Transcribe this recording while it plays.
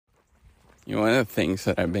One of the things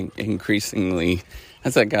that I've been increasingly,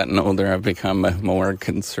 as I've gotten older, I've become a more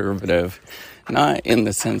conservative, not in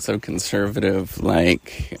the sense of conservative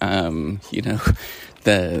like,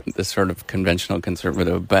 the sort of conventional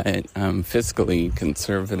conservative, but fiscally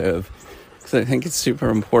conservative. So I think it's super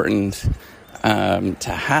important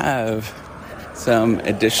to have some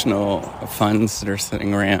additional funds that are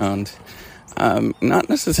sitting around. Not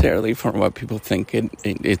necessarily for what people think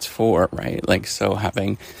it's for, right? Like, so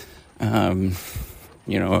having,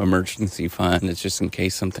 emergency fund is just in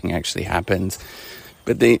case something actually happens.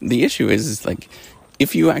 But the issue is like,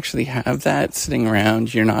 if you actually have that sitting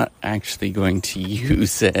around, you're not actually going to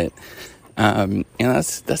use it.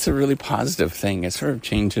 That's a really positive thing. It sort of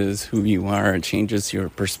changes who you are. It changes your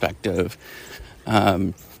perspective,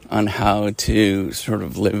 on how to sort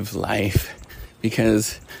of live life,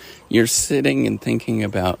 because you're sitting and thinking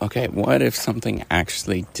about, okay, what if something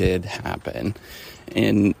actually did happen?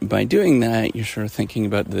 And by doing that, you're sort of thinking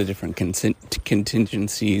about the different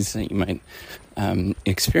contingencies that you might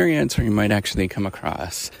experience or you might actually come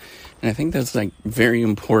across. And I think that's like very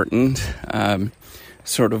important,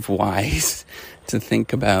 sort of wise to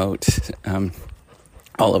think about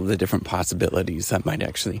all of the different possibilities that might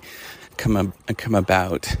actually come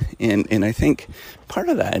about. And I think part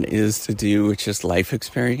of that is to do with just life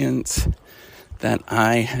experience, that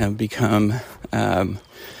I have become,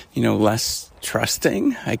 less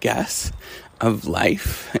trusting, I guess, of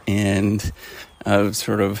life and of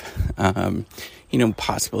sort of,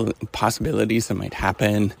 possibilities that might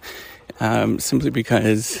happen, simply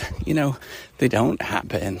because, they don't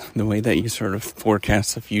happen the way that you sort of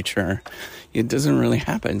forecast the future. It doesn't really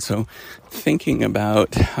happen. So thinking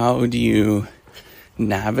about how do you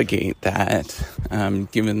navigate that,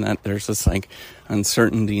 given that there's this like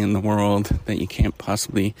uncertainty in the world that you can't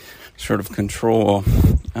possibly sort of control,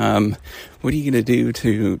 what are you going to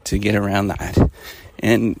do to get around that?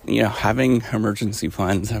 And, having emergency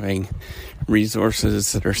funds, having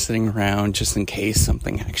resources that are sitting around just in case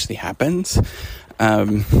something actually happens,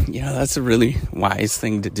 that's a really wise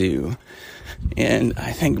thing to do. And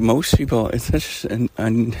I think most people, it's such an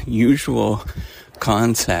unusual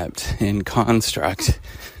concept and construct.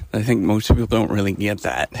 I think most people don't really get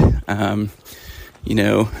that.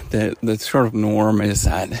 The sort of norm is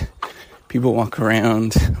that people walk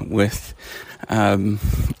around with,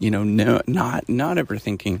 not ever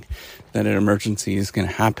thinking that an emergency is going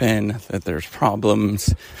to happen, that there's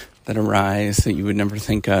problems that arise that you would never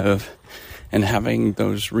think of. And having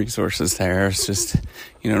those resources there is just,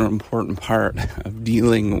 an important part of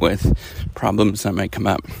dealing with problems that might come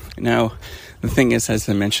up. Now, the thing is, as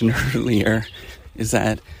I mentioned earlier, is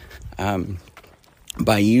that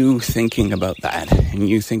by you thinking about that and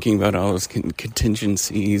you thinking about all those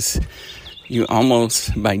contingencies, you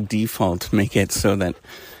almost by default make it so that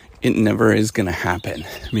it never is going to happen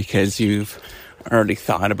because you've already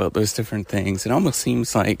thought about those different things. It almost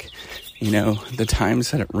seems like, the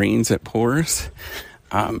times that it rains, it pours.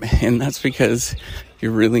 And that's because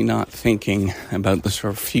you're really not thinking about the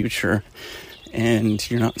sort of future,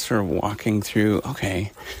 and you're not sort of walking through,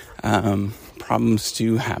 okay, problems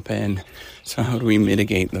do happen. So how do we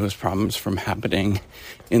mitigate those problems from happening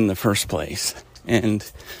in the first place? And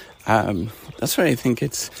that's why I think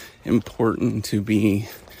it's important to be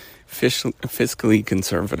fiscally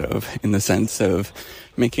conservative, in the sense of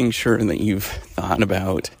making sure that you've thought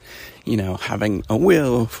about, having a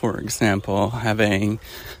will, for example, having,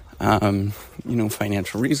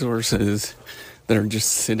 financial resources that are just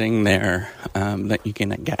sitting there, that you can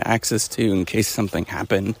get access to in case something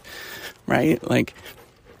happened, right? Like,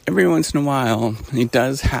 every once in a while, it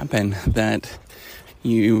does happen that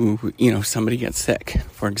somebody gets sick,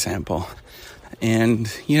 for example.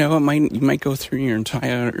 And, you might go through your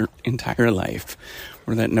entire life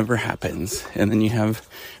where that never happens. And then you have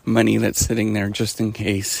money that's sitting there just in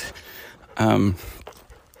case.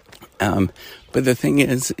 But the thing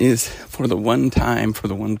is for the one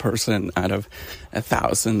person out of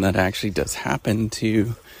 1,000 that actually does happen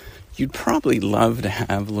to, you'd probably love to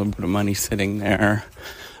have a little bit of money sitting there,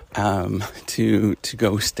 to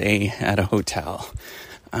go stay at a hotel,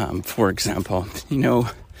 for example.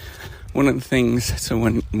 One of the things, so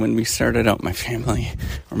when we started out, my family,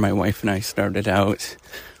 or my wife and I started out,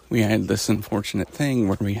 we had this unfortunate thing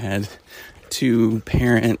where we had two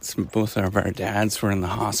parents, both of our dads were in the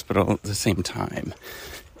hospital at the same time.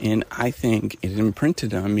 And I think it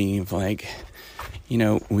imprinted on me of like,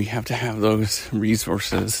 we have to have those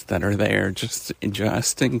resources that are there just in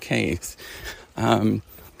case.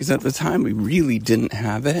 Because at the time we really didn't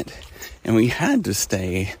have it, and we had to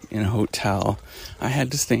stay in a hotel. I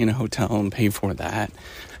had to stay in a hotel and pay for that.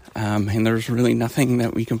 And there's really nothing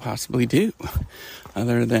that we can possibly do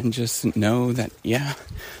other than just know that,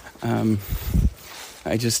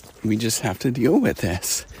 we just have to deal with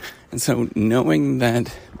this. And so knowing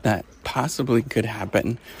that possibly could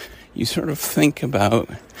happen, you sort of think about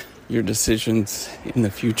your decisions in the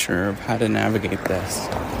future of how to navigate this.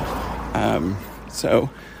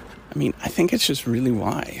 I think it's just really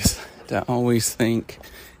wise to always think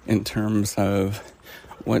in terms of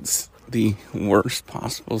what's the worst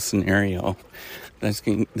possible scenario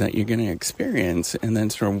that you're going to experience, and then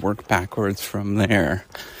sort of work backwards from there.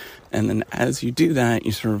 And then as you do that,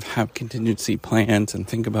 you sort of have contingency plans and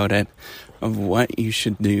think about it of what you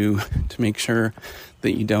should do to make sure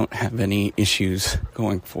that you don't have any issues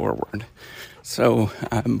going forward. So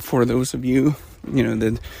for those of you,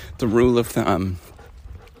 the rule of thumb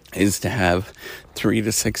is to have 3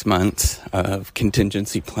 to 6 months of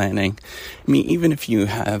contingency planning. Even if you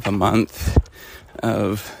have a month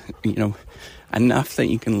of, enough that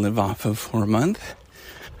you can live off of for a month,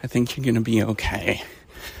 I think you're going to be okay.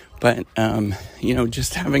 But,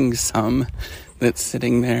 just having some that's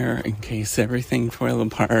sitting there in case everything fell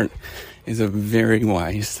apart is a very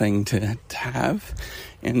wise thing to have.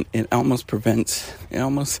 And it almost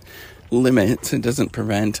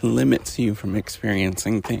limits you from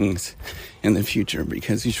experiencing things in the future,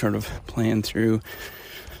 because you sort of plan through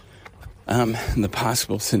the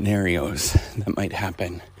possible scenarios that might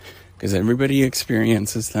happen, because everybody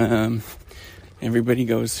experiences them, everybody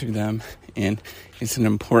goes through them, and it's an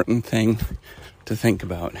important thing to think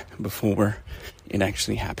about before it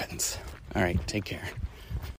actually happens. All right, take care.